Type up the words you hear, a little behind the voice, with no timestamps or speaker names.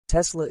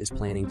Tesla is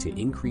planning to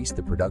increase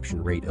the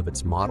production rate of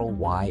its Model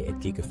Y at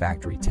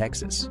Gigafactory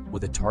Texas,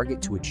 with a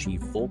target to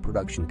achieve full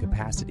production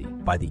capacity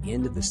by the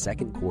end of the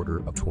second quarter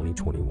of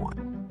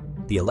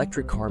 2021. The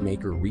electric car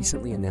maker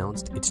recently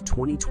announced its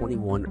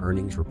 2021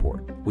 earnings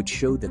report, which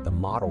showed that the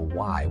Model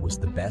Y was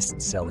the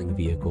best-selling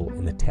vehicle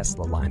in the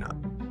Tesla lineup.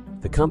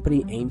 The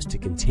company aims to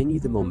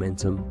continue the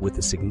momentum with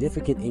a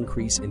significant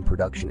increase in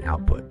production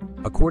output.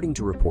 According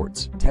to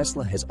reports,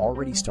 Tesla has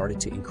already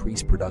started to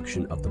increase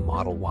production of the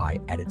Model Y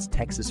at its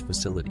Texas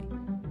facility.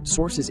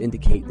 Sources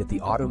indicate that the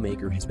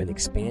automaker has been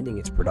expanding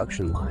its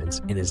production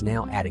lines and is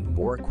now adding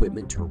more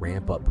equipment to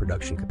ramp up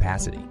production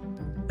capacity.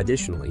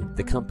 Additionally,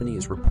 the company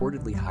is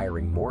reportedly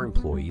hiring more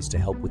employees to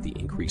help with the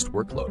increased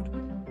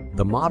workload.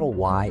 The Model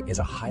Y is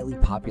a highly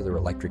popular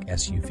electric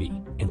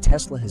SUV, and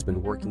Tesla has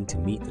been working to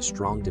meet the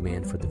strong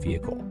demand for the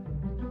vehicle.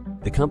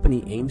 The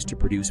company aims to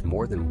produce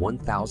more than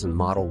 1,000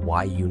 Model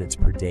Y units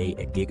per day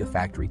at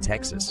Gigafactory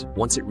Texas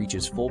once it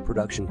reaches full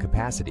production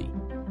capacity.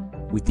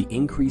 With the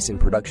increase in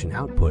production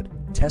output,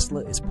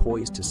 Tesla is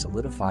poised to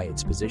solidify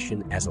its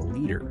position as a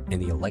leader in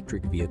the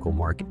electric vehicle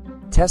market.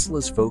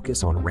 Tesla's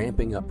focus on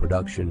ramping up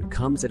production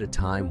comes at a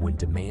time when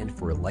demand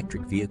for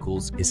electric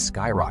vehicles is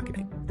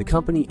skyrocketing. The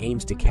company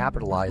aims to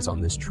capitalize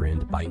on this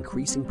trend by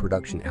increasing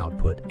production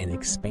output and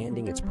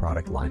expanding its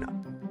product lineup.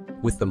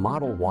 With the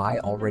Model Y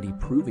already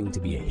proving to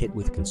be a hit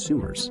with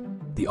consumers,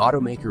 the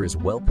automaker is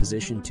well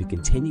positioned to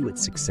continue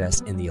its success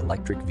in the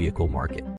electric vehicle market.